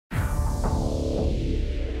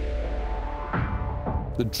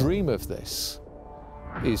The dream of this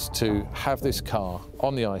is to have this car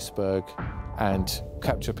on the iceberg and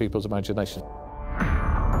capture people's imagination.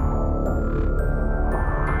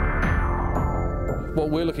 What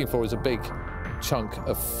we're looking for is a big chunk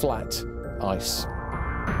of flat ice.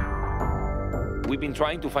 We've been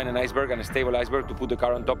trying to find an iceberg and a stable iceberg to put the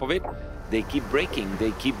car on top of it. They keep breaking,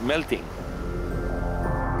 they keep melting.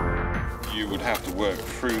 You would have to work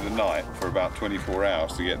through the night for about 24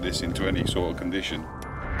 hours to get this into any sort of condition.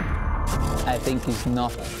 I think it's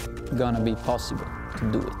not gonna be possible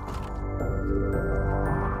to do it.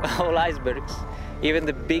 All icebergs, even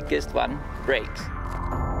the biggest one, breaks.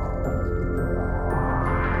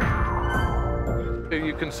 Are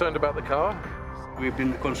you concerned about the car? We've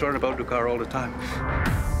been concerned about the car all the time.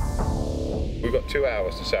 We've got 2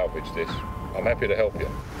 hours to salvage this. I'm happy to help you.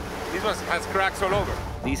 This one has cracks all over.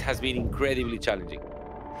 This has been incredibly challenging.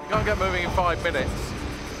 You can't get moving in 5 minutes,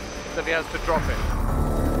 then he has to drop it.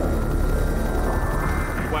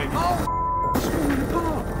 Wait.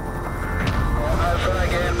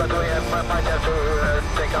 Again, but we might have to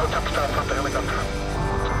take out some stuff from the helicopter.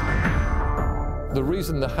 The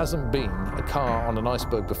reason there hasn't been a car on an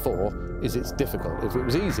iceberg before is it's difficult. If it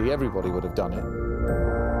was easy, everybody would have done it.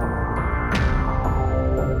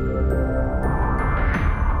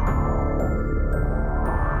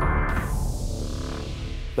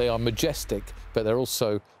 They are majestic, but they're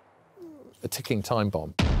also a ticking time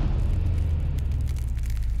bomb.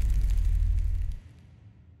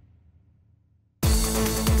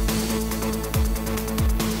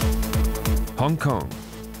 Hong Kong,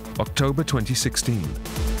 October 2016.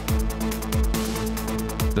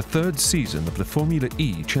 The third season of the Formula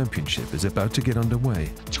E Championship is about to get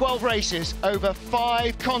underway. 12 races over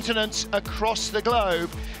 5 continents across the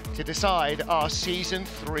globe to decide our Season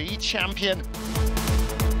 3 champion.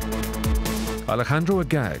 Alejandro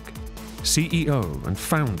Agag, CEO and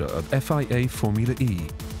founder of FIA Formula E,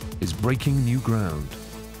 is breaking new ground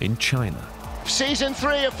in China. Season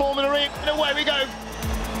 3 of Formula E, and away we go.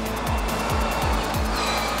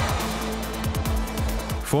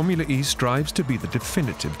 Formula E strives to be the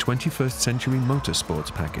definitive 21st century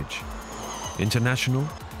motorsports package. International,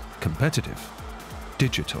 competitive,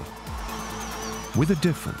 digital. With a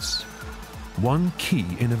difference, one key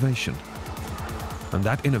innovation. And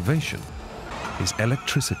that innovation is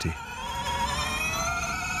electricity.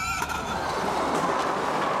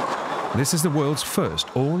 This is the world's first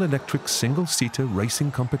all-electric single-seater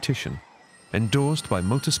racing competition, endorsed by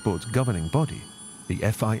motorsport's governing body, the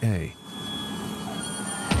FIA.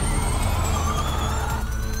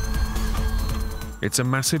 It's a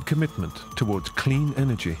massive commitment towards clean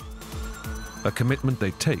energy, a commitment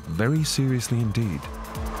they take very seriously indeed.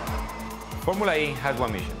 Formula E has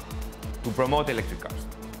one mission, to promote electric cars.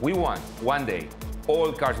 We want, one day,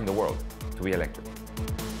 all cars in the world to be electric.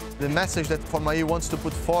 The message that Formula E wants to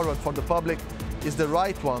put forward for the public is the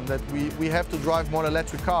right one, that we have to drive more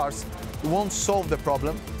electric cars. It won't solve the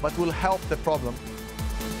problem, but will help the problem.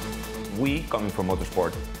 We, coming from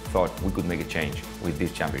motorsport, thought we could make a change with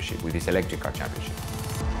this championship, with this electric car championship.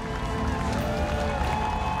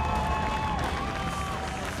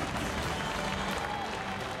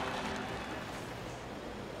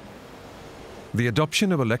 The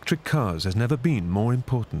adoption of electric cars has never been more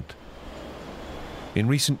important. In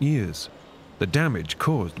recent years, the damage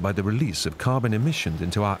caused by the release of carbon emissions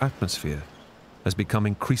into our atmosphere has become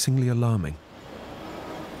increasingly alarming.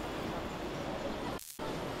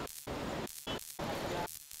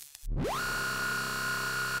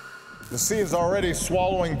 The sea is already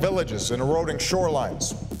swallowing villages and eroding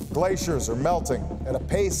shorelines. Glaciers are melting at a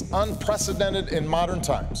pace unprecedented in modern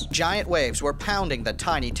times. Giant waves were pounding the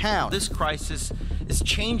tiny town. This crisis is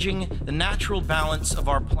changing the natural balance of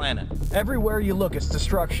our planet. Everywhere you look, it's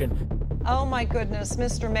destruction. Oh my goodness,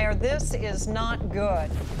 Mr. Mayor, this is not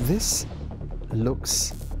good. This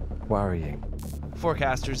looks worrying.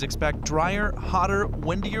 Forecasters expect drier, hotter,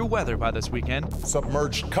 windier weather by this weekend.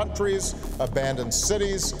 Submerged countries, abandoned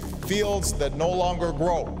cities, fields that no longer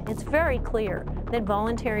grow. It's very clear that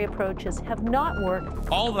voluntary approaches have not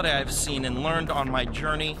worked. All that I've seen and learned on my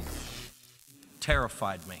journey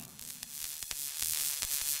terrified me.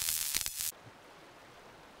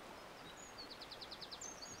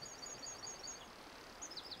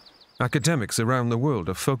 Academics around the world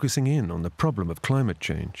are focusing in on the problem of climate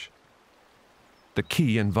change, the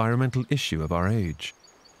key environmental issue of our age.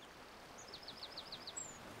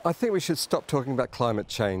 I think we should stop talking about climate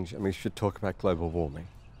change and we should talk about global warming.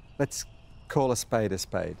 Let's call a spade a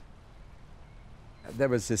spade. There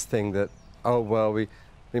was this thing that, oh, well, we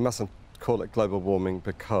mustn't call it global warming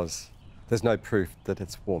because there's no proof that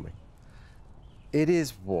it's warming. It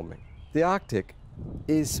is warming. The Arctic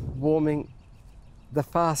is warming the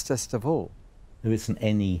fastest of all. There isn't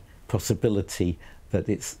any possibility that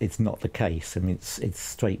it's not the case. I mean, it's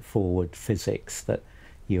straightforward physics that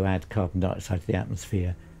you add carbon dioxide to the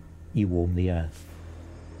atmosphere, you warm the Earth.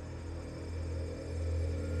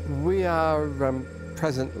 We are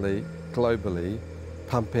presently, globally,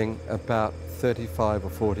 pumping about 35 or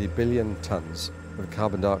 40 billion tonnes of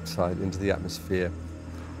carbon dioxide into the atmosphere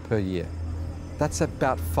per year. That's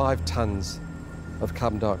about 5 tonnes of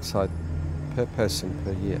carbon dioxide per person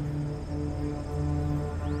per year.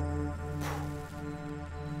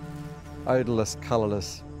 Odourless,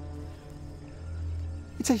 colourless.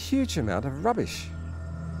 It's a huge amount of rubbish.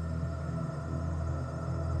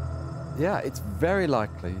 Yeah, it's very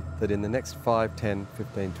likely that in the next 5, 10,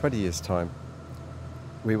 15, 20 years' time,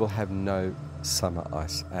 we will have no summer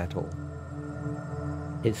ice at all.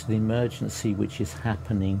 It's an emergency which is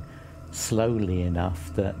happening slowly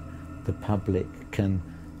enough that the public can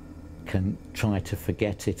try to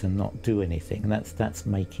forget it and not do anything. And that's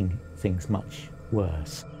making things much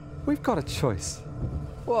worse. We've got a choice.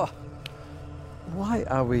 Whoa. Why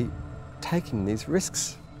are we taking these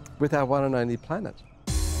risks with our one and only planet?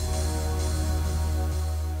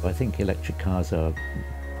 I think electric cars are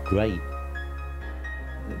great.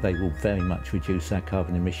 They will very much reduce our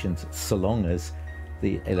carbon emissions so long as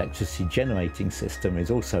the electricity generating system is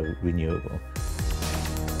also renewable.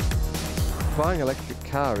 Buying an electric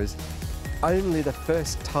car is only the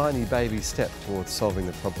first tiny baby step towards solving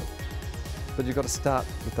the problem. But you've got to start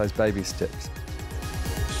with those baby steps.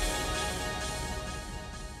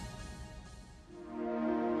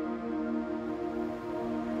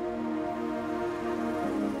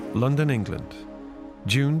 London, England,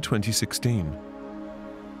 June 2016.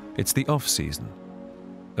 It's the off-season,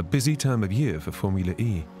 a busy time of year for Formula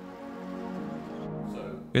E.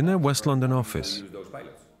 In their West London office,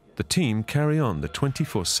 the team carry on the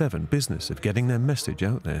 24/7 business of getting their message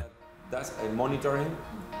out there. That's a monitoring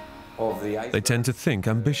of the icebergs. They tend to think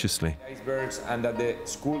ambitiously, And that the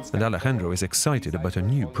schools and Alejandro is excited about a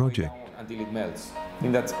new project. Until it melts. I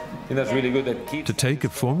think that's really good. That kids To take a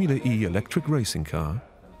Formula E electric racing car,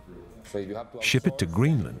 ship it to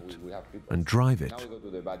Greenland, and drive it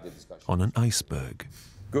on an iceberg.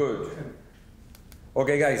 Good.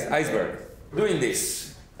 Okay, guys, iceberg. Doing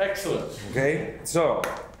this. Excellent. Okay, so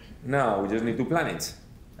now we just need to plan it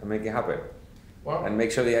and make it happen. And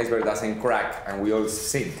make sure the iceberg doesn't crack and we all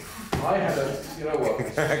sink. I had you know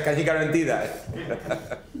what? Can you guarantee that?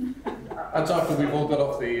 That's after we've all got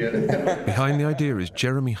off the... Behind the idea is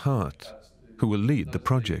Jeremy Hart, who will lead the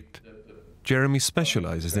project. Jeremy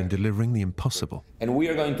specializes in delivering the impossible. And we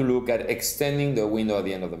are going to look at extending the window at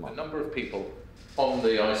the end of the month. The number of people on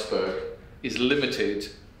the iceberg is limited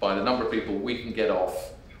by the number of people we can get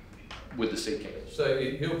off with the sea king. So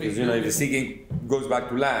he'll be... Because, you know, if the sea king goes back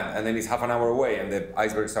to land and then it's half an hour away and the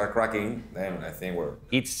iceberg starts cracking, then I think we're...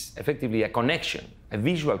 It's effectively a connection, a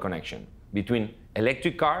visual connection between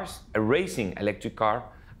electric cars, a racing electric car,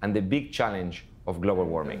 and the big challenge of global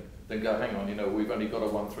warming. Then go, hang on, you know, we've only got a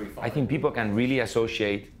 135. I think people can really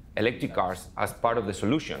associate electric cars as part of the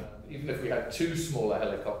solution. Even if we had 2 smaller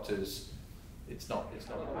helicopters, it's not.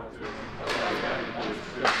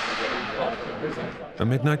 A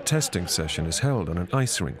midnight testing session is held on an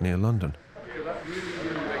ice rink near London.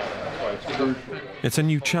 It's a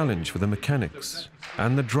new challenge for the mechanics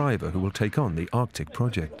and the driver who will take on the Arctic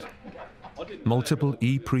project. Multiple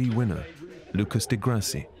E-Prix winner, Lucas Di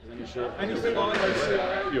Grassi.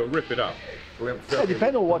 You'll rip it up. It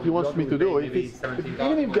depends on what he wants me to do.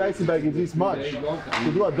 Even if the iceberg is this much,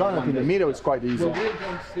 to do a donut in the middle is quite easy.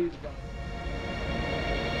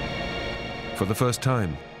 For the first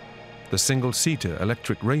time, the single-seater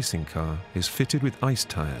electric racing car is fitted with ice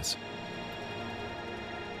tyres.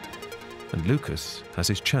 And Lucas has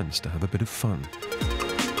his chance to have a bit of fun.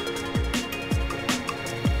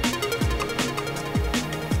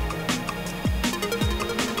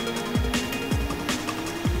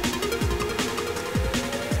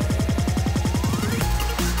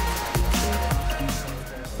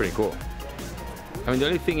 Pretty cool. I mean, the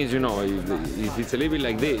only thing is, you know, if it's a little bit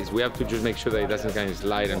like this, we have to just make sure that it doesn't kind of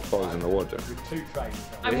slide and fall in the water.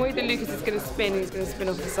 I'm worried that Lucas is going to spin, he's going to spin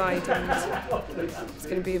off the side, and it's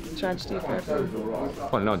going to be a tragedy for everyone.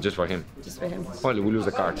 Well, not just for him. Just for him. Well, we lose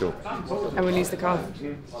the car too. And we lose the car.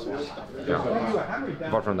 Yeah.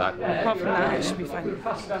 Apart from that. Apart from that, it should be fine.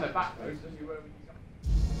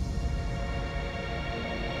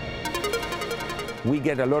 We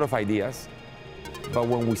get a lot of ideas, but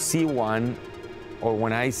when we see one, or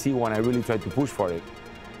when I see one, I really try to push for it.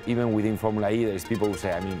 Even within Formula E, there's people who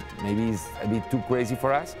say, I mean, maybe it's a bit too crazy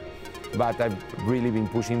for us, but I've really been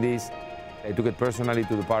pushing this I took it personally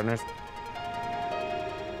to the partners.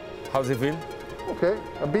 How's it feel? Okay,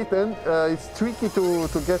 a bit, and it's tricky to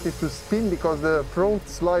get it to spin because the front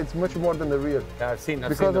slides much more than the rear. Yeah, I've seen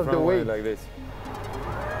because the of the front weight like this.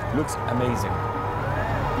 Looks amazing.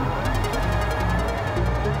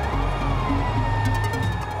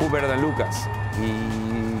 Who better than Lucas? He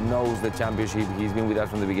knows the championship. He's been with us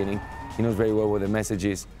from the beginning. He knows very well what the message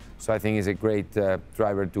is. So I think he's a great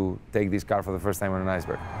driver to take this car for the first time on an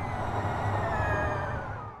iceberg.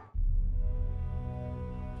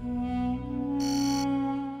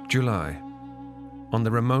 July. On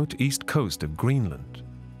the remote east coast of Greenland,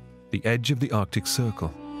 the edge of the Arctic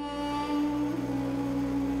Circle.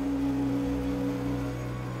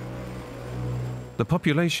 The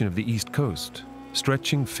population of the east coast,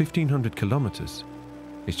 stretching 1,500 kilometers,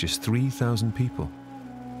 is just 3,000 people.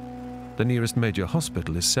 The nearest major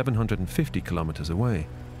hospital is 750 kilometers away,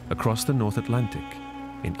 across the North Atlantic,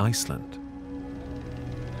 in Iceland.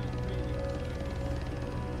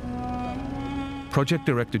 Project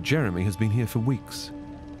Director Jeremy has been here for weeks,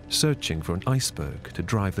 searching for an iceberg to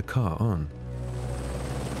drive the car on.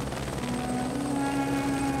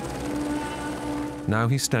 Now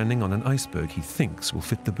he's standing on an iceberg he thinks will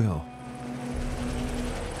fit the bill.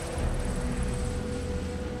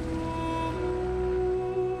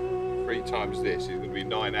 Three times this is going to be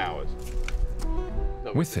 9 hours.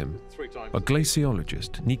 With him, a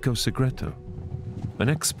glaciologist, Nico Segreto, an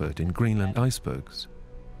expert in Greenland icebergs,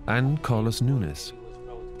 and Carlos Nunes,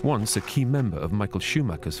 once a key member of Michael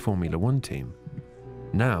Schumacher's Formula One team,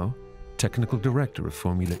 now technical director of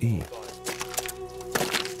Formula E.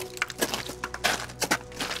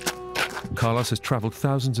 Carlos has traveled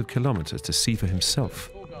thousands of kilometers to see for himself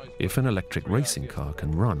if an electric racing car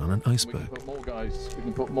can run on an iceberg. We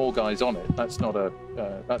can put more guys on it. That's not a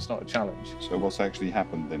challenge. So what's actually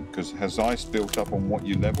happened then? Because has ice built up on what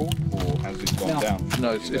you leveled, or has it gone down?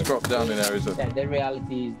 No, it's dropped down in areas of... Yeah, the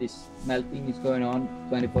reality is this melting is going on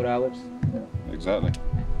 24 hours. Yeah. Exactly.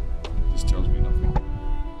 This tells me nothing.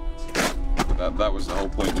 But that was the whole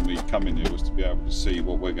point of me coming here, was to be able to see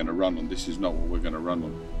what we're going to run on. This is not what we're going to run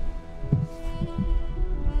on.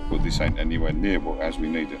 Well, this ain't anywhere near what as we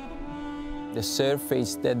need it. The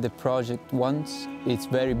surface that the project wants, it's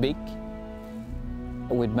very big,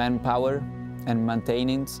 with manpower and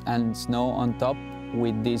maintenance and snow on top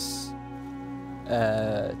with these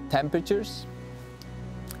temperatures.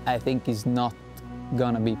 I think it's not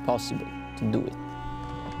gonna be possible to do it.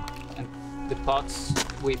 And the pots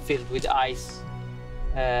we filled with ice,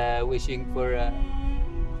 wishing for a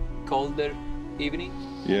colder evening.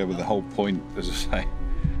 Yeah, but the whole point, as I say,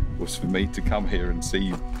 was for me to come here and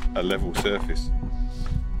see a level surface.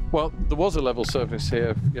 Well, there was a level surface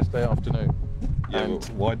here yesterday afternoon. Yeah, well,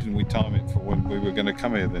 why didn't we time it for when we were going to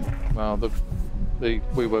come here then? Well,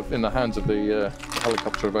 we were in the hands of the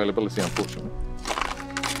helicopter availability, unfortunately.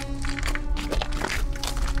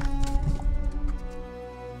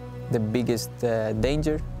 The biggest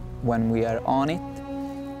danger when we are on it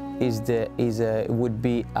would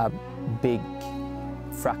be a big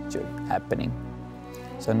fracture happening.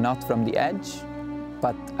 So not from the edge,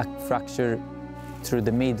 but a fracture through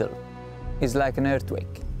the middle. It's like an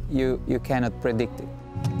earthquake. You cannot predict it.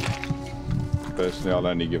 Personally, I'll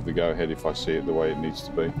only give the go-ahead if I see it the way it needs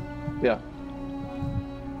to be. Yeah.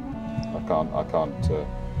 I can't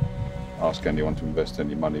ask anyone to invest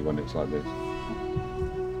any money when it's like this.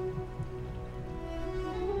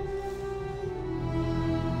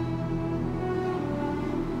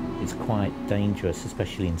 It's quite dangerous,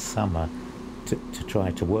 especially in summer, to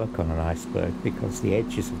try to work on an iceberg because the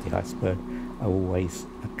edges of the iceberg are always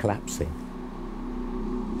collapsing.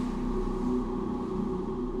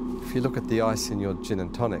 If you look at the ice in your gin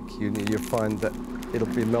and tonic, you find that it'll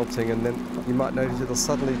be melting and then you might notice it'll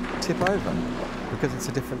suddenly tip over because it's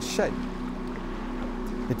a different shape.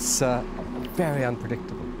 It's very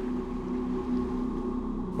unpredictable.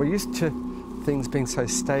 We're used to things being so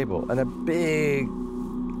stable, and a big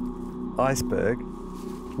iceberg,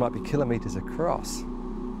 might be kilometers across,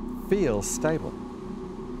 feels stable,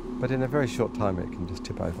 but in a very short time it can just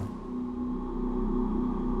tip over.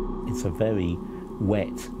 It's a very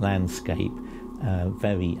wet landscape,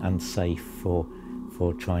 very unsafe for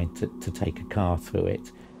trying to take a car through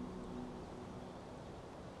it.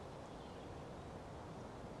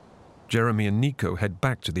 Jeremy and Nico head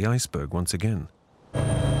back to the iceberg once again.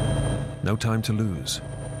 No time to lose.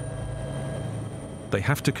 They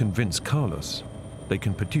have to convince Carlos they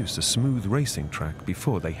can produce a smooth racing track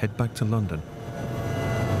before they head back to London.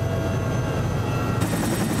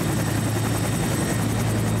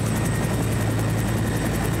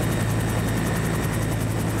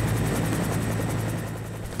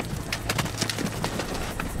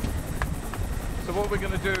 So what we're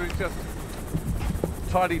going to do is just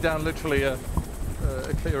tidy down literally a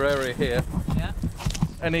clear area here. Yeah.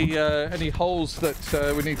 Any holes that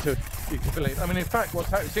we need to fill in. I mean, in fact,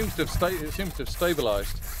 it seems to have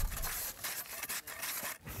stabilised.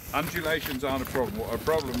 Undulations aren't a problem. What a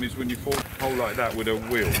problem is when you force a hole like that with a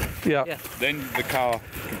wheel. Yeah. Yeah. Then the car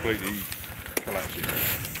completely collapses.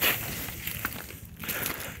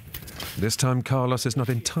 This time Carlos is not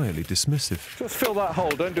entirely dismissive. Just fill that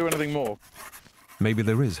hole, don't do anything more. Maybe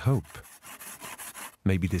there is hope.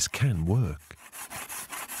 Maybe this can work.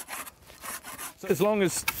 As long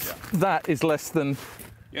as that is less than...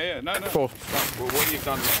 Yeah, no. Well, what you've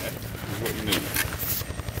done there is what you need.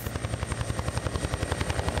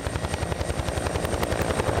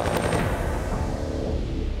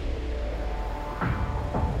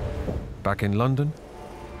 Back in London,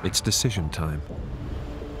 it's decision time.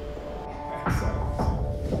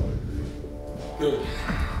 Good.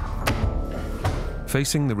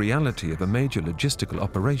 Facing the reality of a major logistical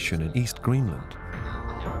operation in East Greenland,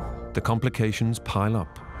 the complications pile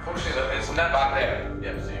up.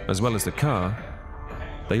 As well as the car,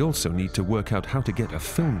 they also need to work out how to get a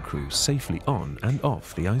film crew safely on and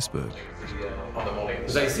off the iceberg.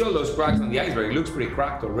 Because I see all those cracks on the iceberg, it looks pretty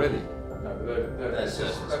cracked already.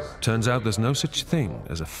 Turns out there's no such thing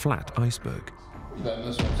as a flat iceberg.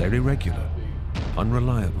 They're irregular,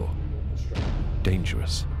 unreliable,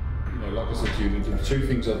 dangerous. Like I said to you, the two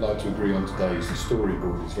things I'd like to agree on today is the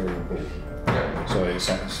storyboard is very important. So it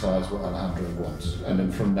satisfies what Alejandro wants. And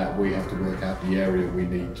then from that we have to work out the area we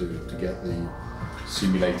need to get the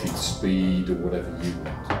simulated speed or whatever you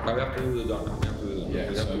want. But we have to do the done.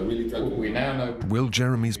 Yeah, so we now know... Will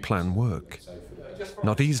Jeremy's plan work?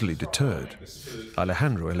 Not easily deterred,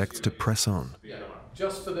 Alejandro elects to press on.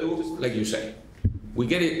 Just for the... Like you say, we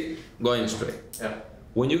get it going straight. Yeah.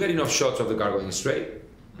 When you get enough shots of the car going straight,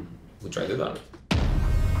 we try the done.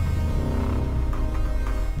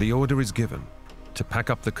 The order is given to pack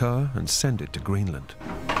up the car and send it to Greenland.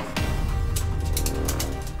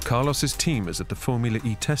 Carlos's team is at the Formula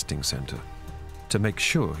E testing center to make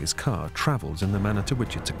sure his car travels in the manner to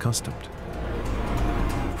which it's accustomed.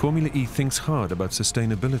 Formula E thinks hard about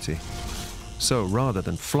sustainability, so rather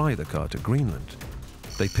than fly the car to Greenland,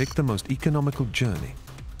 they pick the most economical journey,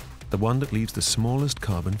 the one that leaves the smallest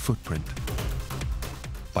carbon footprint.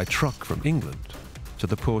 By truck from England to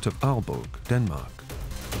the port of Aalborg, Denmark.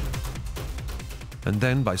 And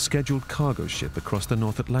then by scheduled cargo ship across the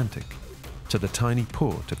North Atlantic to the tiny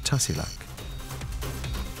port of Tasiilaq.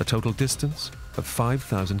 A total distance of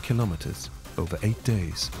 5,000 kilometers over 8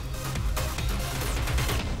 days.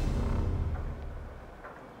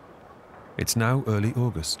 It's now early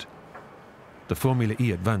August. The Formula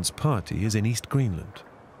E Advance party is in East Greenland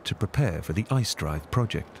to prepare for the ice drive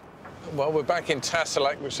project. Well, we're back in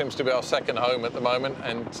Tasiilaq, which seems to be our second home at the moment,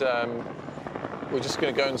 and we're just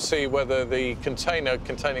going to go and see whether the container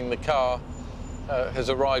containing the car has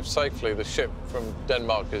arrived safely. The ship from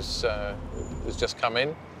Denmark has just come in,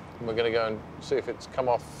 and we're going to go and see if it's come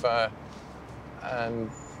off and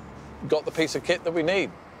got the piece of kit that we need.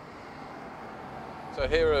 So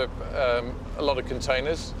here are a lot of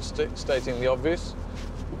containers, stating the obvious,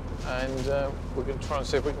 and we're going to try and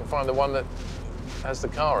see if we can find the one that has the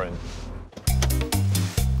car in.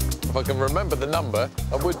 If I can remember the number,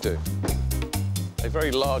 I would do. A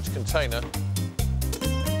very large container.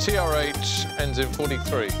 TRH ends in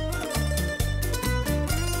 43.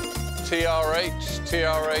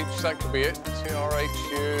 TRH, that could be it.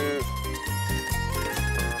 TRHU.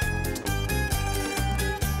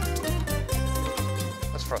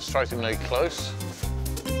 That's frustratingly close.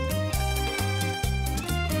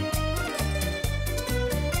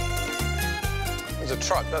 There's a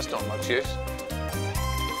truck, that's not much use.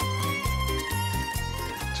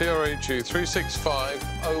 TRHU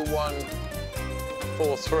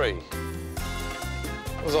 3650143.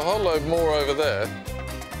 There's a whole load more over there.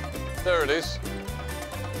 There it is.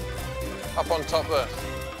 Up on top there.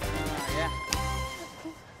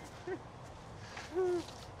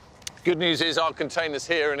 Good news is our container's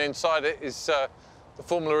here, and inside it is the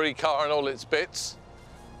Formula E car and all its bits.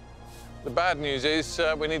 The bad news is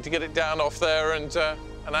we need to get it down off there and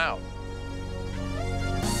out.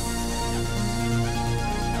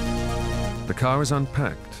 The car is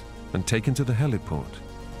unpacked and taken to the heliport,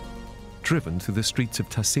 driven through the streets of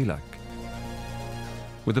Tasiilaq.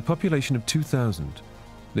 With a population of 2,000,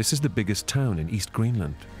 this is the biggest town in East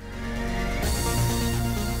Greenland.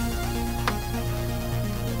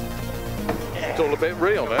 It's all a bit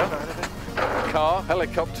real now. Car,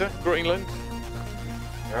 helicopter, Greenland.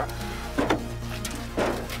 Yeah.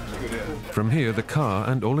 From here, the car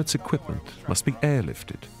and all its equipment must be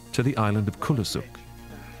airlifted to the island of Kulusuk,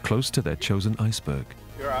 close to their chosen iceberg.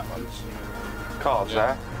 You're out once. Car's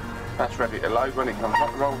there. That's ready to load when it comes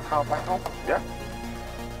up. Roll the car back on. Yeah.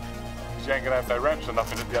 You ain't gonna have no ramps or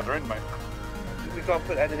nothing at the other end, mate. We can't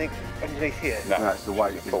put anything underneath here. No, that's the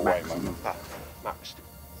weight. Full weight, mate. Maxed.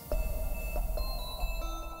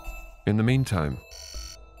 In the meantime,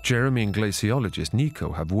 Jeremy and glaciologist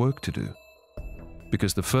Nico have work to do,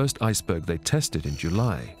 because the first iceberg they tested in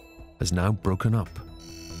July has now broken up.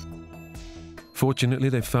 Fortunately,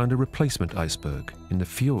 they found a replacement iceberg in the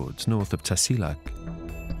fjords north of Tasiilaq.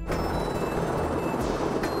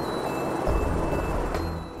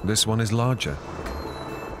 This one is larger,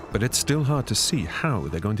 but it's still hard to see how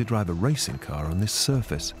they're going to drive a racing car on this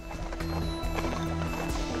surface.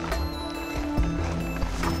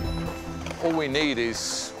 All we need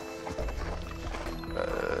is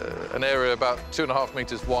an area about 2.5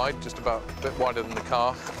 meters wide, just about a bit wider than the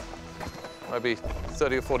car, maybe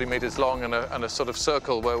 30 or 40 meters long, and a sort of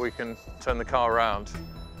circle where we can turn the car around,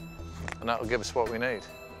 and that'll give us what we need.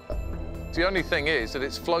 The only thing is that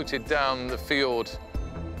it's floated down the fjord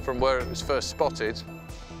from where it was first spotted.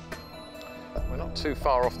 We're not too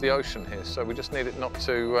far off the ocean here, so we just need it not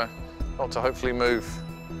to hopefully move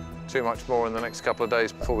too much more in the next couple of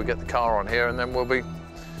days before we get the car on here, and then we'll be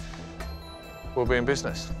in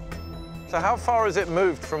business. So how far has it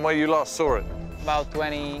moved from where you last saw it? About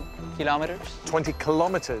 20 kilometers. 20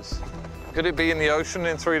 kilometers? Could it be in the ocean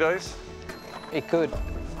in 3 days? It could.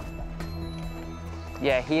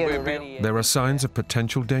 Yeah, here already. There are signs of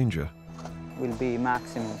potential danger. Will be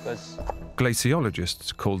maximum, because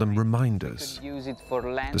glaciologists call them reminders. Use it for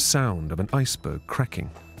land. The sound of an iceberg cracking.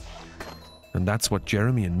 And that's what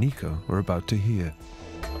Jeremy and Nico are about to hear.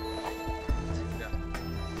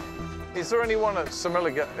 Is there anyone at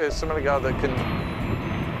Samiliga that can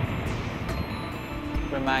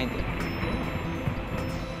remind it?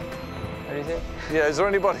 What is it? Yeah, is there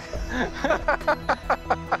anybody?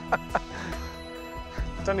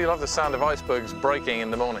 Don't you love the sound of icebergs breaking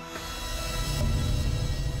in the morning?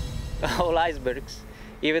 All icebergs,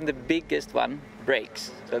 even the biggest one,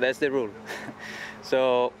 breaks. So that's the rule.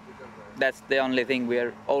 So that's the only thing we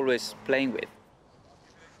are always playing with.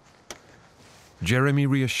 Jeremy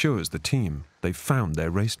reassures the team they've found their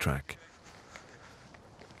racetrack.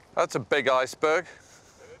 That's a big iceberg,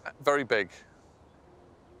 very big.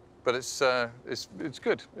 But it's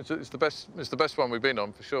good. It's the best one we've been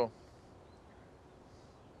on for sure.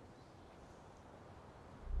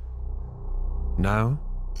 Now,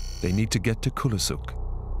 they need to get to Kulusuk.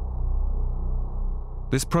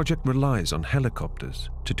 This project relies on helicopters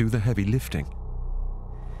to do the heavy lifting.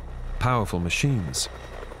 Powerful machines,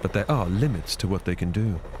 but there are limits to what they can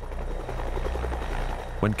do.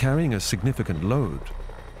 When carrying a significant load,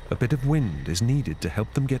 a bit of wind is needed to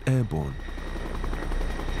help them get airborne.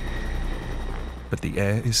 But the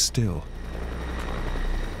air is still.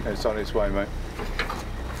 It's on its way, mate.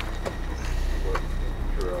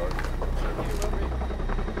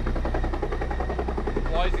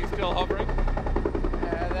 Why is he still hovering?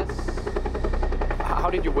 How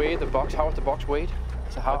did you weigh the box? How was the box weighed?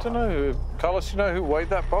 So I don't know. Carlos, you know who weighed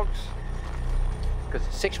that box? Because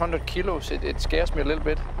 600 kilos, it scares me a little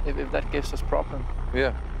bit if that gives us problem.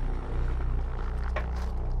 Yeah.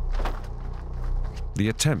 The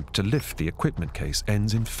attempt to lift the equipment case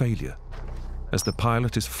ends in failure, as the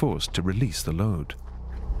pilot is forced to release the load.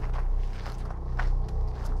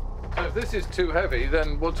 So if this is too heavy,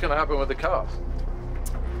 then what's going to happen with the car?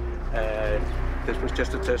 This was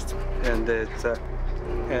just a test, and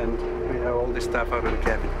we have all this stuff out of the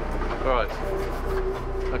cabin. All right.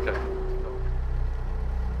 Okay.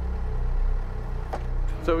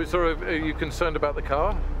 So are you concerned about the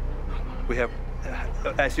car? We have,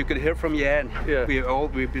 as you could hear from Jan, yeah.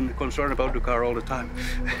 we've been concerned about the car all the time.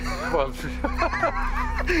 Well,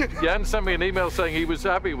 Jan sent me an email saying he was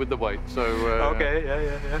happy with the weight, so... Okay,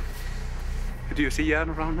 yeah. Do you see Jan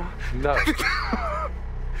around now? No.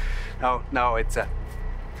 No, it's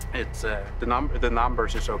the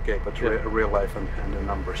numbers is okay, but real life and the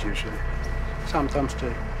numbers usually sometimes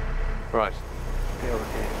too. Right. They're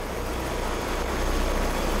okay.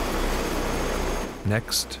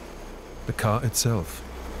 Next, the car itself.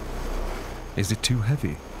 Is it too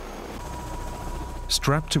heavy?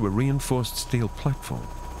 Strapped to a reinforced steel platform,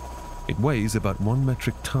 it weighs about 1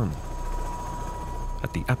 metric ton,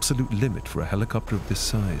 at the absolute limit for a helicopter of this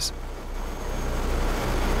size.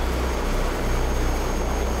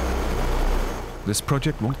 This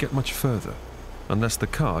project won't get much further unless the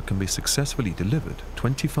car can be successfully delivered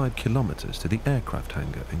 25 kilometers to the aircraft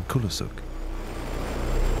hangar in Kulusuk.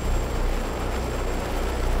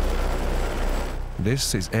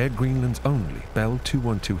 This is Air Greenland's only Bell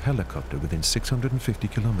 212 helicopter within 650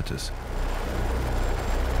 kilometers.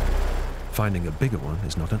 Finding a bigger one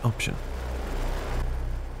is not an option.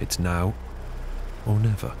 It's now or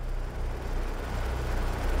never.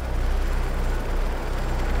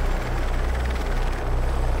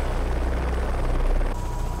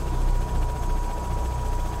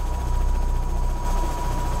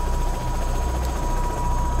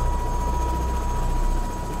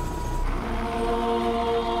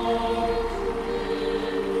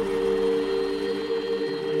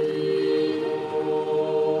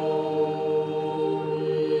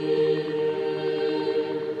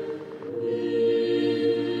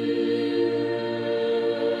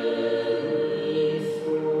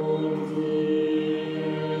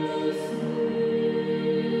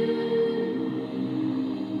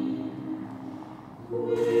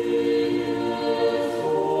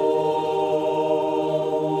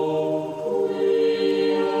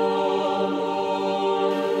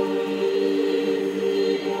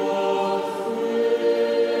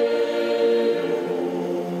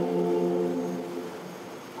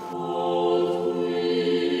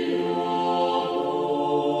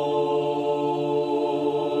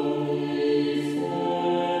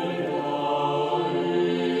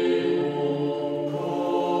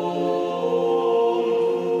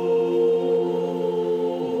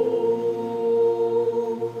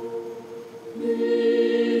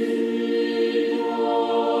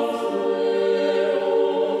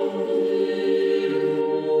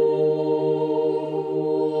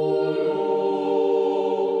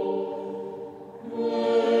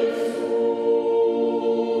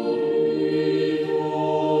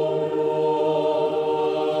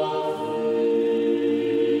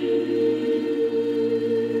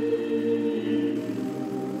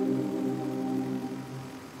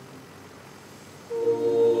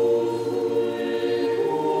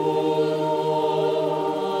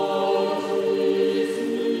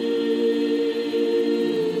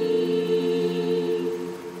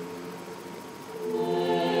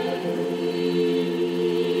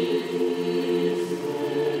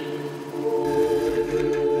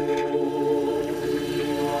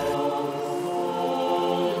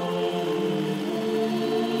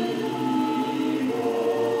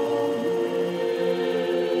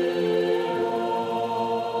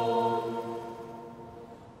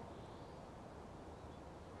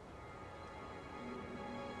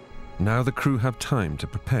 Now the crew have time to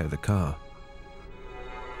prepare the car.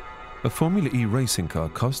 A Formula E racing car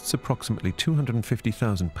costs approximately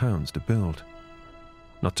 £250,000 to build,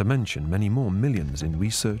 not to mention many more millions in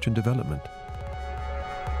research and development.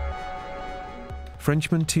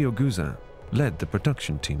 Frenchman Theo Gouzin led the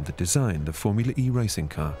production team that designed the Formula E racing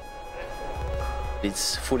car.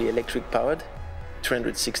 It's fully electric powered,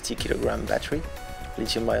 360 kilogram battery,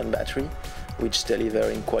 lithium-ion battery, which deliver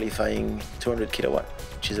in qualifying 200 kilowatt,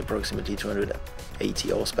 which is approximately 280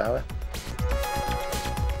 horsepower.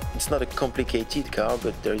 It's not a complicated car,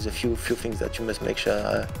 but there is a few things that you must make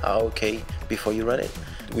sure are okay before you run it.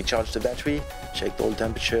 We charged the battery, checked all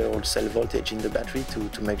temperature, all cell voltage in the battery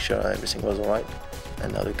to make sure everything was all right,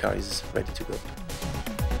 and now the car is ready to go.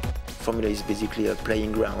 Formula is basically a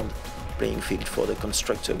playing field for the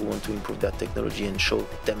constructor who want to improve that technology and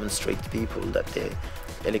demonstrate to people that the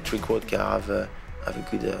electric road car have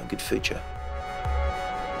a good future.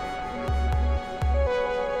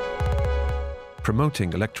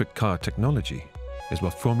 Promoting electric car technology is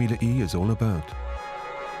what Formula E is all about.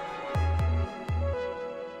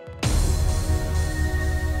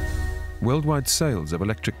 Worldwide sales of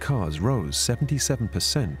electric cars rose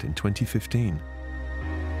 77% in 2015.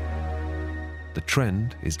 The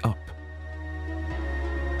trend is up.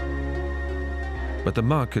 But the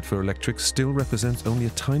market for electrics still represents only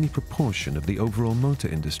a tiny proportion of the overall motor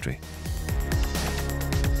industry.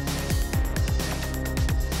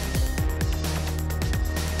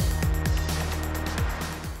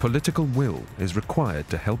 Political will is required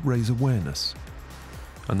to help raise awareness,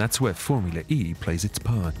 and that's where Formula E plays its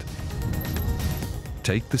part.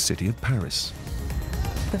 Take the city of Paris.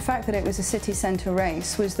 The fact that it was a city centre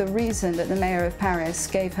race was the reason that the mayor of Paris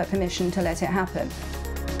gave her permission to let it happen.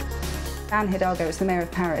 Anne Hidalgo is the mayor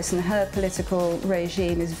of Paris, and her political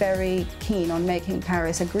regime is very keen on making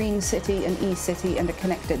Paris a green city, an e-city and a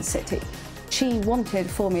connected city. She wanted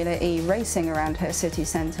Formula E racing around her city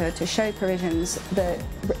centre to show Parisians the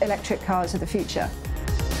electric cars of the future.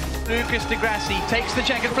 Lucas de Grassi takes the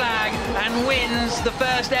checkered flag and wins the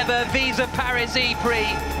first ever Visa Paris E-Prix.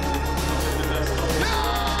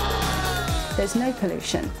 There's no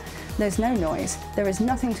pollution. There's no noise. There is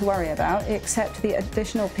nothing to worry about except the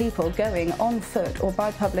additional people going on foot or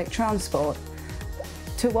by public transport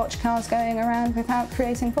to watch cars going around without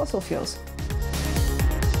creating fossil fuels.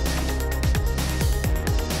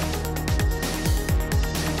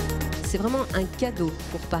 C'est vraiment un cadeau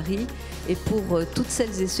pour Paris et pour toutes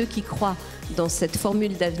celles et ceux qui croient dans cette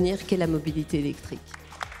formule d'avenir qu'est la mobilité électrique.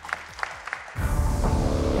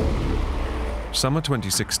 Summer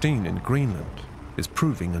 2016 in Greenland is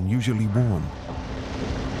proving unusually warm.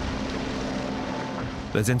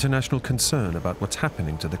 There's international concern about what's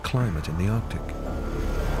happening to the climate in the Arctic.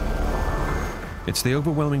 It's the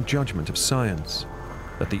overwhelming judgment of science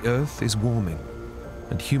that the Earth is warming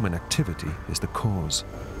and human activity is the cause.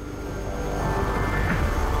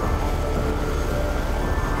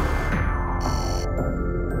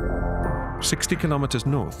 "60 kilometers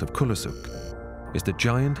north of Kulusuk is the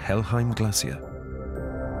giant Helheim Glacier.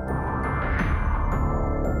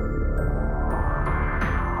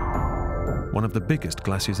 One of the biggest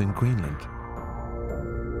glaciers in Greenland.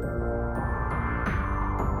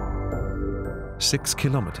 6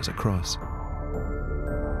 kilometers across.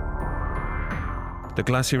 The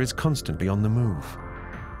glacier is constantly on the move,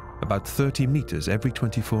 about 30 meters every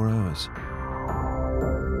 24 hours.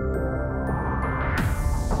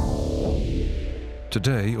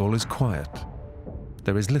 Today, all is quiet.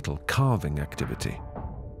 There is little carving activity,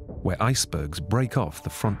 where icebergs break off the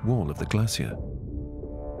front wall of the glacier.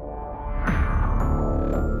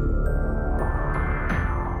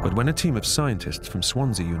 But when a team of scientists from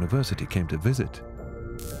Swansea University came to visit,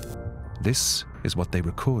 this is what they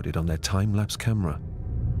recorded on their time-lapse camera.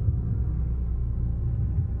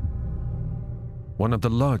 One of the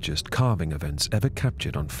largest carving events ever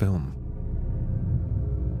captured on film.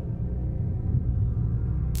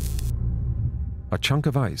 A chunk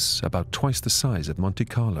of ice about twice the size of Monte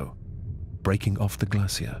Carlo, breaking off the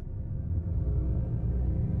glacier.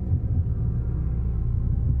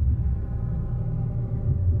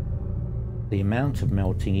 The amount of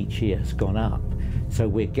melting each year has gone up, so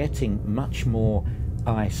we're getting much more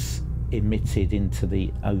ice emitted into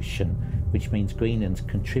the ocean, which means Greenland's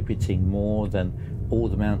contributing more than all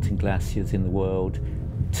the mountain glaciers in the world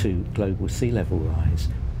to global sea level rise.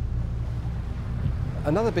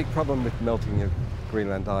 Another big problem with melting of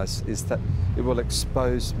Greenland ice is that it will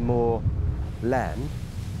expose more land,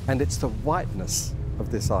 and it's the whiteness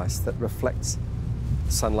of this ice that reflects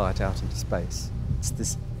sunlight out into space. It's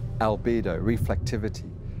this albedo, reflectivity.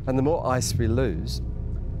 And the more ice we lose,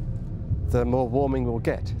 the more warming we'll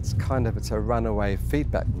get. It's a runaway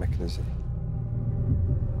feedback mechanism.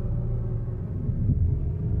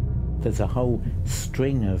 There's a whole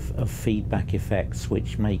string of feedback effects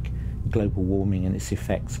which make global warming and its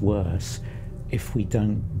effects worse if we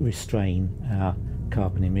don't restrain our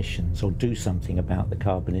carbon emissions or do something about the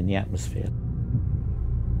carbon in the atmosphere.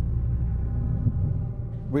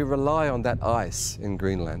 We rely on that ice in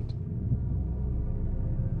Greenland.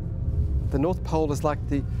 The North Pole is like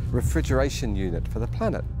the refrigeration unit for the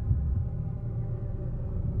planet.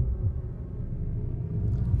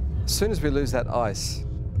 As soon as we lose that ice,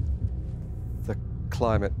 the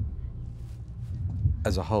climate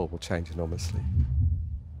as a whole will change enormously.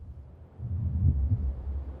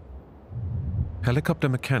 Helicopter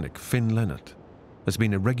mechanic Finn Lennart has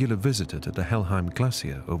been a regular visitor to the Helheim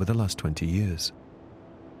Glacier over the last 20 years.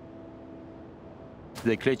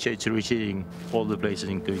 The glacier is receding all the places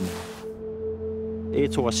in Greenland.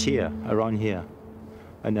 It was here, around here,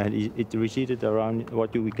 and then it receded around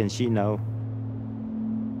what we can see now.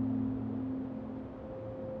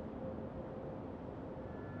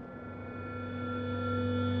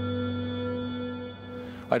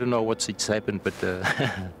 I don't know what's happened, but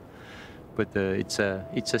it's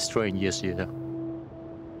a strange year.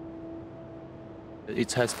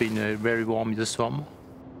 It has been very warm this summer,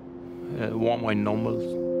 warmer than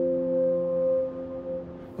normal.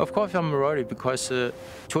 Of course, I'm worried because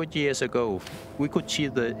 20 years ago we could see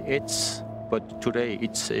the edge, but today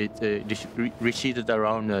it receded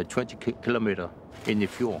around 20 kilometers in the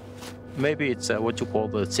fjord. Maybe it's what you call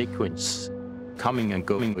the sequence, coming and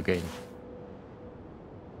going again.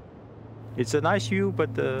 It's a nice view,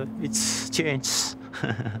 but it's changed.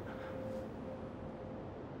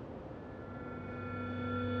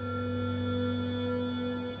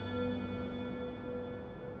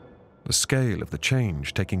 The scale of the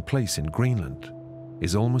change taking place in Greenland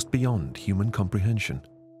is almost beyond human comprehension.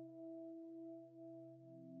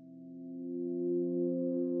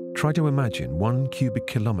 Try to imagine 1 cubic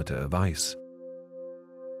kilometer of ice.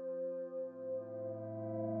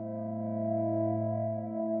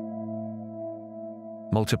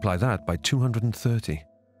 Multiply that by 230.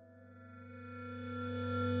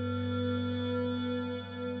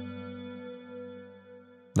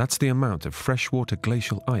 That's the amount of freshwater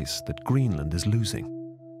glacial ice that Greenland is losing.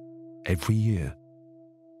 every year.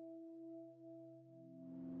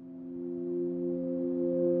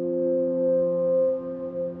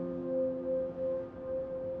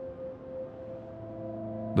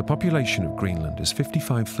 The population of Greenland is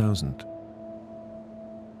 55,000.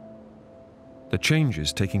 The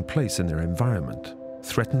changes taking place in their environment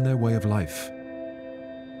threaten their way of life.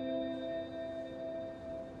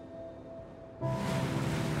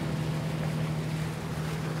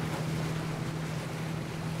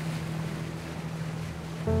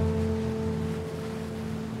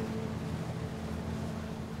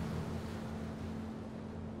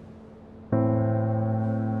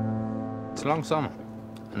 It's a long summer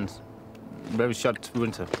and very short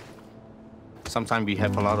winter. Sometimes we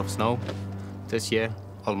have a lot of snow. This year,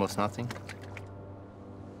 almost nothing.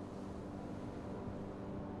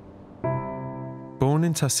 Born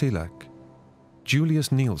in Tasiilaq,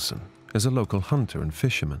 Julius Nielsen is a local hunter and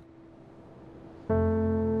fisherman.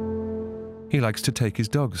 He likes to take his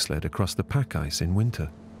dog sled across the pack ice in winter.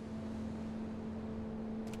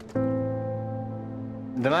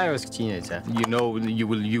 When I was a teenager, you know you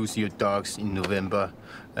will use your dogs in November,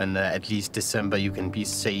 and at least December you can be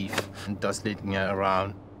safe and dog sledding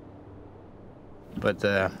around. But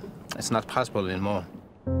it's not possible anymore.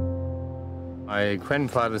 My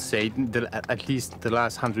grandfather said that at least the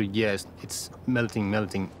last 100 years, it's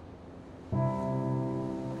melting.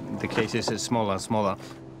 The glaciers are smaller and smaller.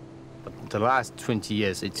 But the last 20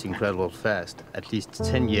 years, it's incredible fast. At least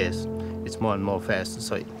 10 years, it's more and more fast.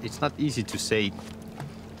 So it's not easy to say,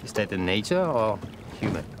 is that in nature or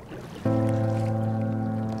human?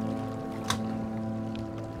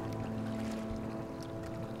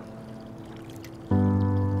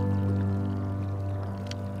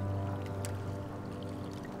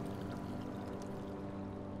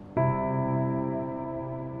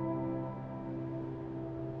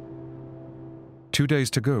 2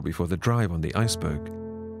 days to go before the drive on the iceberg,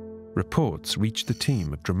 reports reached the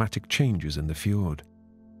team of dramatic changes in the fjord.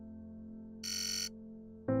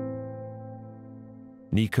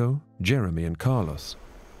 Nico, Jeremy and Carlos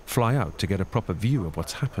fly out to get a proper view of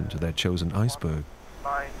what's happened to their chosen iceberg.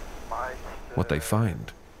 What they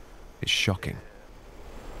find is shocking.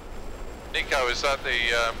 Nico, is that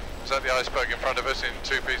the iceberg in front of us in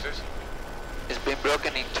 2 pieces? It's been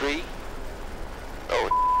broken in 3. Oh,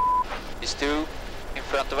 it's 2 in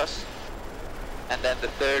front of us. And then the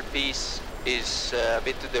 3rd piece is a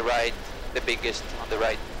bit to the right, the biggest on the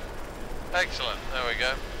right. Excellent, there we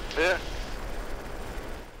go. Clear.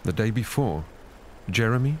 The day before,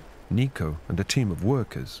 Jeremy, Nico and a team of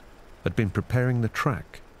workers had been preparing the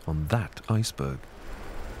track on that iceberg.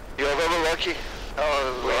 You're very lucky.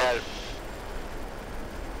 Oh, we are.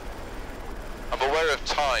 I'm aware of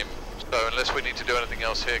time, so unless we need to do anything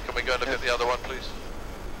else here, can we go and look at the other one, please?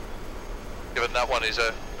 Given that one is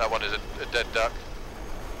a dead duck.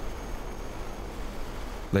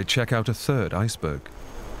 They check out a 3rd iceberg,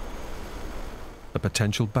 a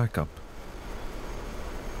potential backup.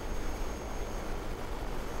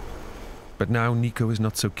 But now Nico is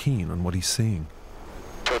not so keen on what he's seeing.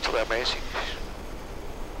 Totally amazing.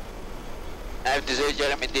 I have to say,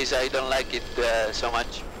 Jeremy, this I don't like it so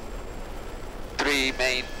much. 3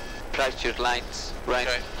 main fractured lines right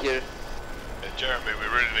here. Jeremy, we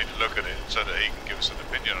really need to look at it so that he can give us an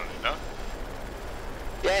opinion on it, no?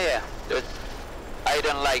 Yeah. But I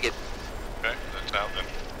don't like it. Okay, that's out then.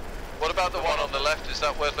 What about the one on the left? Is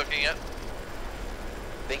that worth looking at?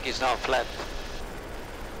 I think it's not flat.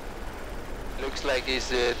 Looks like it's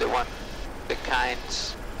the one, the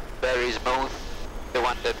kind's very smooth, the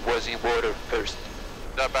one that was in water first.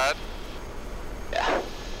 Is that bad? Yeah.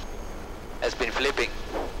 Has been flipping.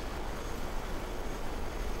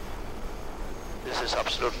 This is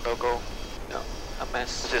absolute no-go. No, a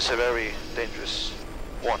mess. This is a very dangerous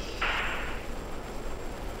one.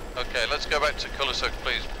 Okay, let's go back to Kulisuk,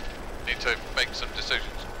 please. Need to make some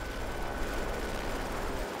decisions.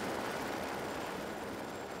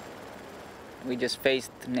 We just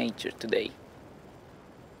faced nature today.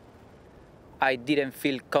 I didn't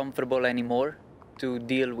feel comfortable anymore to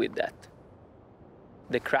deal with that.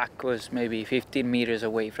 The crack was maybe 15 meters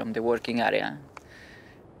away from the working area.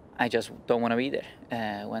 I just don't want to be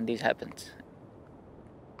there when this happens.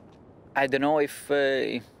 I don't know if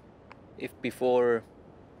before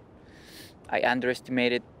I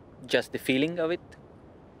underestimated just the feeling of it.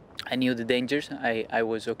 I knew the dangers. I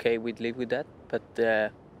was okay with live with that,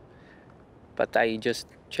 but I just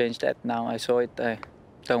changed that. Now I saw it. I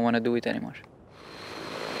don't want to do it anymore.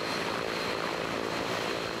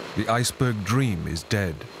 The iceberg dream is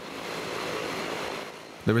dead.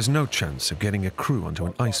 There is no chance of getting a crew onto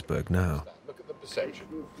an iceberg now. Look at the perception.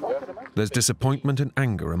 There's disappointment and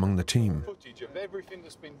anger among the team. Footage of everything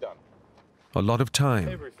that's been done. A lot of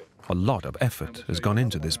time, a lot of effort has gone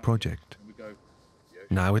into this project.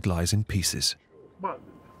 Now it lies in pieces. Well,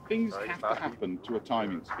 things have to happen to a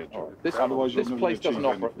timing schedule. This place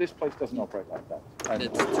doesn't operate like that.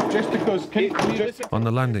 And just because... On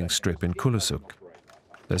the landing strip in Kulusuk,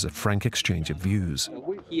 there's a frank exchange of views.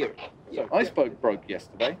 Here. So iceberg broke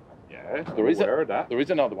yesterday. Yeah, There is aware of that. There is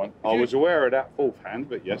another one. I was aware of that fourth hand,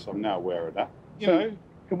 but yes, I'm now aware of that. You know,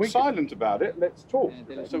 can we silent about it? Let's talk.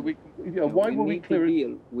 So why were we clear?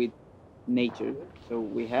 Deal with nature. So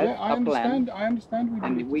we have I a plan. I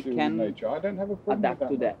understand. We can nature. I don't have a problem adapt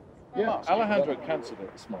with to that. Yeah, Alejandro cancelled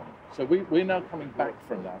it this morning. So we're now coming back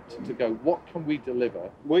from that to go, what can we deliver?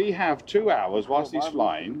 We have 2 hours whilst he's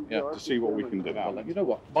flying to see what we can do. Well, you know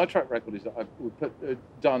what? My track record is that I've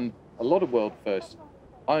done a lot of world firsts.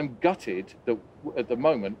 I'm gutted that at the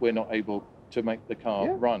moment we're not able to make the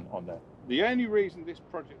car run on that. The only reason this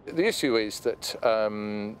project... The issue is that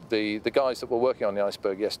the guys that were working on the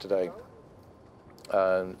iceberg yesterday,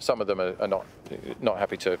 some of them are not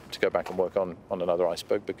happy to go back and work on another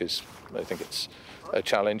iceberg because they think it's a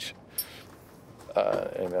challenge,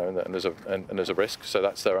 you know, and there's a risk. So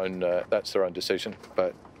that's their own decision.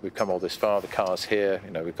 But we've come all this far. The car's here.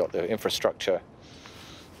 You know, we've got the infrastructure.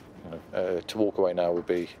 You know, to walk away now would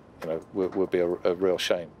be, you know, would be a real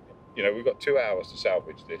shame. You know, we've got 2 hours to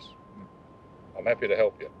salvage this. I'm happy to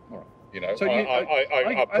help you. All right. You know, So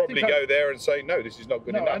I'll probably go there and say, no, this is not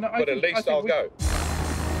good enough, but at least I'll go.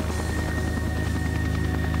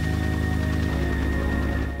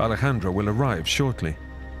 Alejandro will arrive shortly,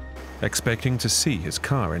 expecting to see his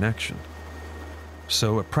car in action.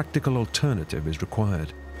 So a practical alternative is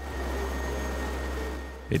required.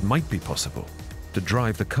 It might be possible to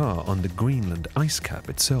drive the car on the Greenland ice cap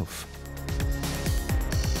itself.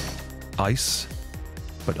 Ice,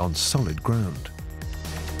 but on solid ground.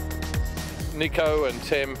 Nico and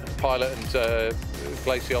Tim, pilot and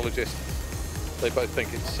glaciologist, they both think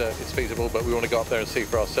it's feasible, but we want to go up there and see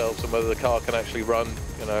for ourselves and whether the car can actually run,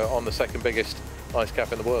 you know, on the second biggest ice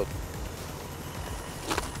cap in the world.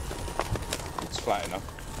 It's flat enough.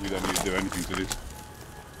 You don't need to do anything to this.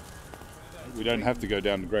 We don't have to go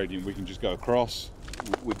down the gradient. We can just go across.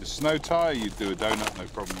 With the snow tyre, you do a donut, no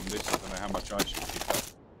problem on this. I don't know how much ice you pick up.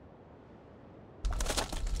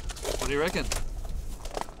 What do you reckon?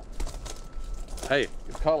 Hey,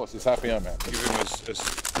 if Carlos is happy, I'm happy. Give him as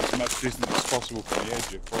much distance as possible from the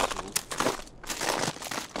edge if possible.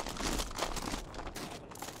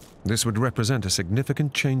 This would represent a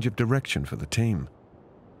significant change of direction for the team,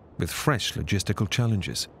 with fresh logistical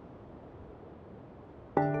challenges.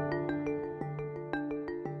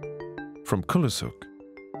 From Kulusuk,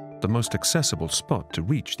 the most accessible spot to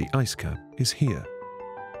reach the ice cap is here,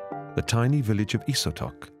 the tiny village of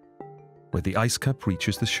Isotok, where the ice cap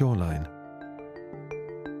reaches the shoreline.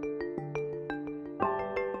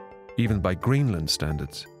 Even by Greenland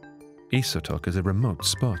standards, Isotok is a remote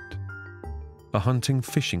spot, a hunting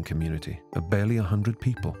fishing community of barely 100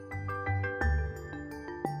 people.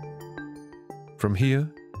 From here,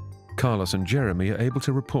 Carlos and Jeremy are able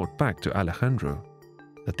to report back to Alejandro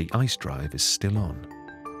that the ice drive is still on.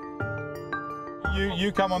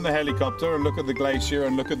 You come on the helicopter and look at the glacier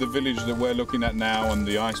and look at the village that we're looking at now and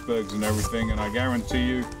the icebergs and everything, and I guarantee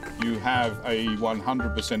you, you have a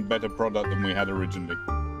 100% better product than we had originally.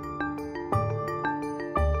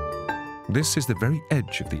 This is the very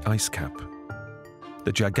edge of the ice cap,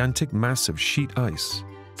 the gigantic mass of sheet ice,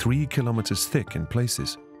 3 kilometers thick in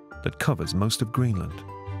places, that covers most of Greenland.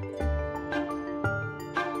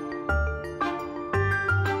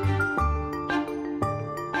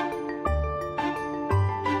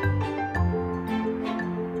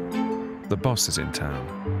 The boss is in town.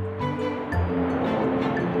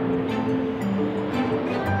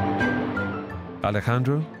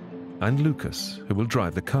 Alejandro and Lucas, who will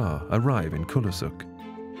drive the car, arrive in Kulusuk.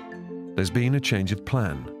 There's been a change of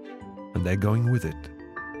plan, and they're going with it.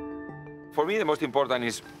 For me, the most important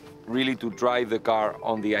is really to drive the car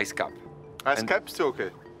on the ice cap. Ice cap's still okay?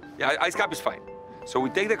 Yeah, ice cap is fine. So we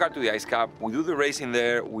take the car to the ice cap, we do the racing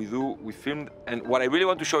there, we film, and what I really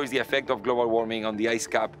want to show is the effect of global warming on the ice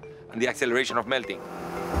cap and the acceleration of melting.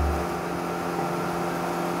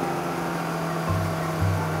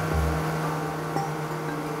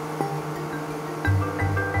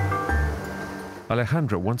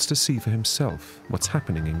 Alejandro wants to see for himself what's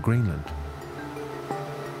happening in Greenland.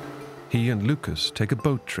 He and Lucas take a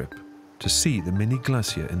boat trip to see the mini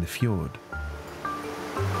glacier in the fjord.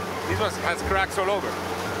 This one has cracks all over.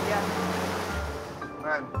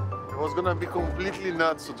 Man, was gonna be completely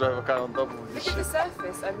nuts to drive a car on top of this Look at shit. the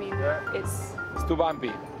surface. I mean, it's too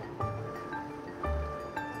bumpy.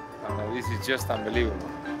 This is just unbelievable.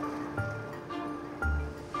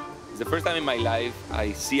 It's the first time in my life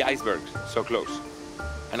I see icebergs so close.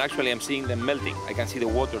 And actually I'm seeing them melting. I can see the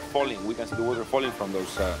water falling. We can see the water falling from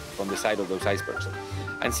the side of those icebergs.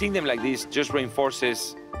 And seeing them like this just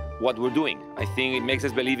reinforces what we're doing. I think it makes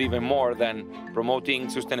us believe even more than promoting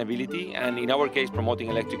sustainability, and in our case, promoting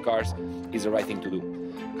electric cars is the right thing to do.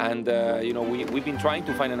 And you know, we've been trying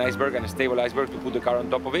to find an iceberg and a stable iceberg to put the car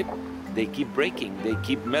on top of it. They keep breaking, they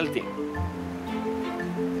keep melting.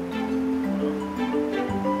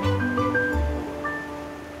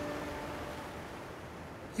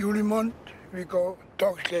 Julimont, we go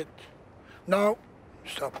Dogslet. Now,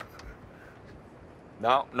 stop.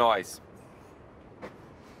 Now, no ice.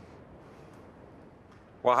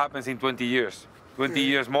 What happens in 20 years? 20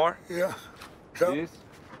 years more? Yeah. So, This?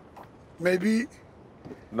 maybe.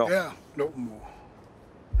 No. Yeah, no more.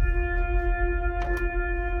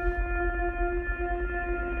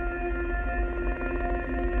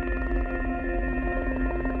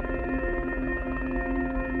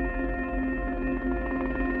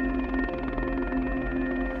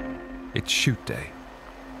 It's shoot day.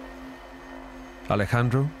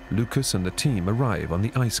 Alejandro, Lucas and the team arrive on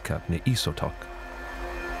the ice cap near Isotok.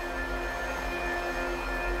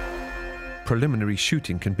 Preliminary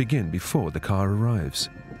shooting can begin before the car arrives.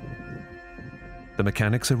 The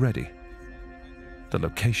mechanics are ready. The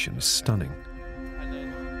location is stunning.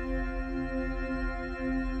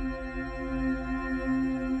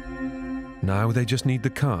 Now they just need the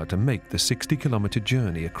car to make the 60-kilometer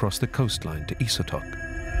journey across the coastline to Isotok.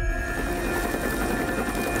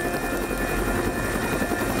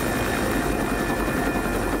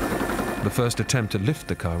 The first attempt to lift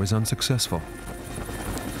the car is unsuccessful.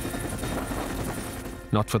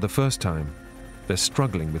 Not for the first time, they're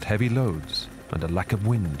struggling with heavy loads and a lack of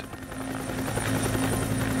wind.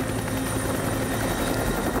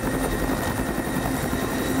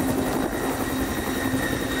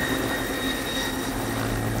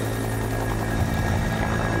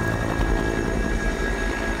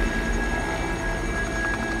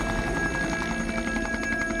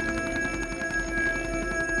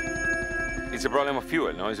 It's a problem of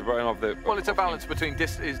fuel, no? It's a problem of the... Well, it's a balance between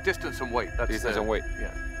distance and weight. That's distance and weight.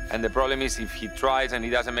 Yeah. And the problem is if he tries and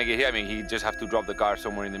he doesn't make it here, I mean, he just have to drop the car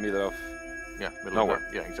somewhere in the middle of nowhere.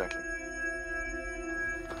 Of yeah, exactly.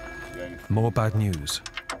 More bad news.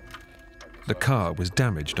 The car was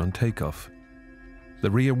damaged on takeoff.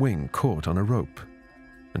 The rear wing caught on a rope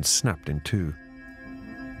and snapped in two.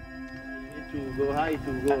 To go high,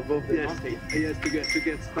 to go above the stage. Yes, to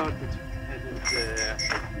get started.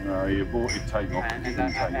 No, you bought it take off. And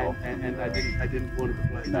I didn't want to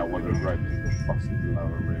play. Now one of the red busted the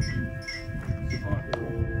lower rear wing.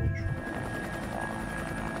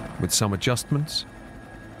 With some adjustments,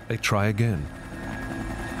 they try again.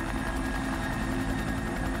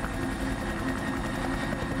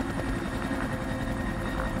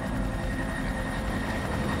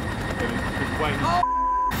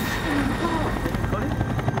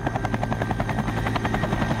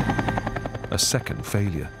 A second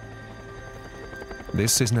failure.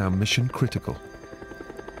 This is now mission critical.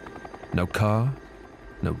 No car,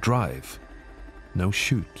 no drive, no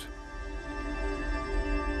shoot.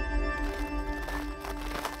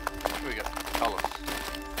 Here we go.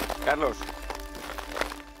 Carlos.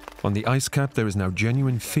 On the ice cap, there is now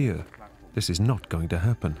genuine fear. This is not going to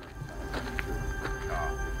happen.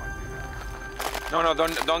 No,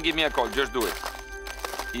 don't give me a call. Just do it.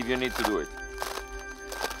 If you need to do it.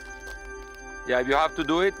 Yeah, if you have to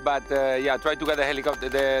do it, but yeah, try to get the helicopter,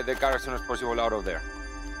 the car as soon as possible out of there.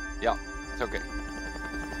 Yeah, it's okay.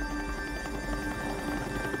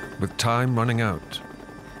 With time running out,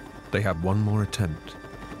 they have one more attempt.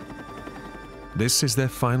 This is their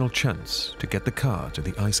final chance to get the car to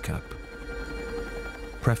the ice cap,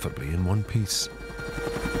 preferably in one piece.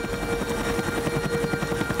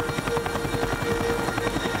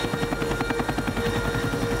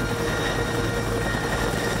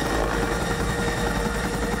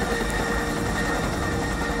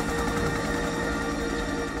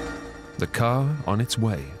 The car on its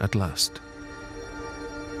way at last.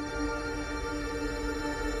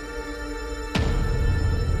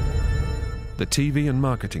 The TV and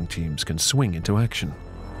marketing teams can swing into action.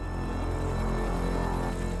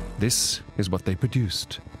 This is what they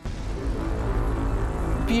produced.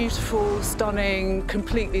 Beautiful, stunning,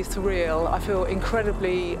 completely surreal. I feel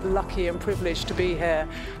incredibly lucky and privileged to be here,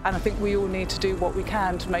 and I think we all need to do what we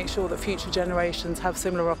can to make sure that future generations have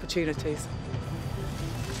similar opportunities.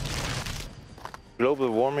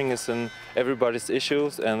 Global warming is in everybody's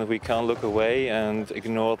issues, and we can't look away and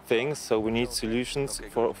ignore things, so we need solutions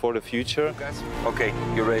for the future. Okay,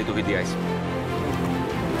 you're ready to hit the ice.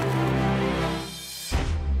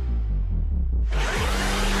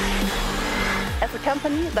 As a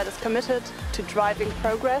company that is committed to driving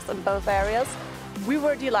progress in both areas, we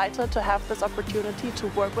were delighted to have this opportunity to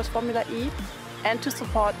work with Formula E and to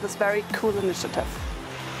support this very cool initiative.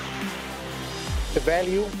 The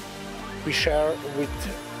value we share with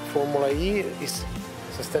Formula E is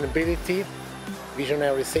sustainability,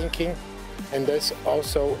 visionary thinking, and thus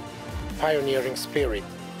also pioneering spirit.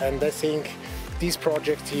 And I think these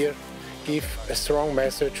projects here give a strong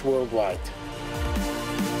message worldwide.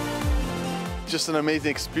 Just an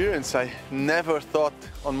amazing experience. I never thought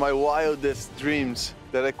on my wildest dreams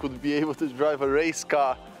that I could be able to drive a race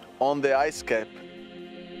car on the ice cap.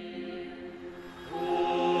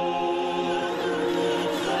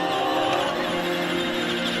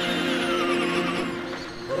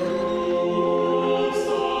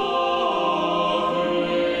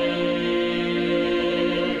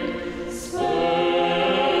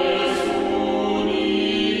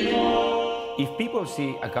 If people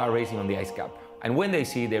see a car racing on the ice cap, and when they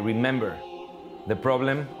see, they remember the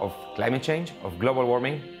problem of climate change, of global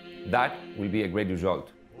warming, that will be a great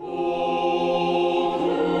result.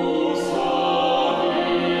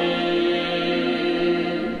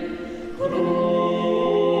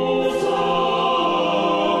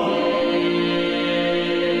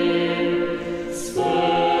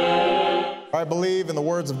 I believe, in the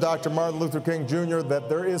words of Dr. Martin Luther King Jr., that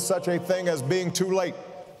there is such a thing as being too late.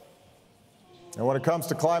 And when it comes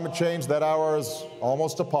to climate change, that hour is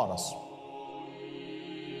almost upon us.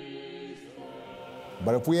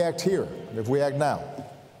 But if we act here, if we act now,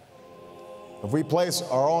 if we place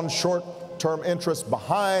our own short-term interests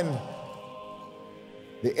behind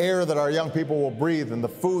the air that our young people will breathe and the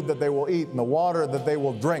food that they will eat and the water that they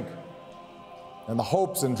will drink and the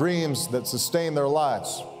hopes and dreams that sustain their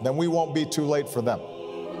lives, then we won't be too late for them.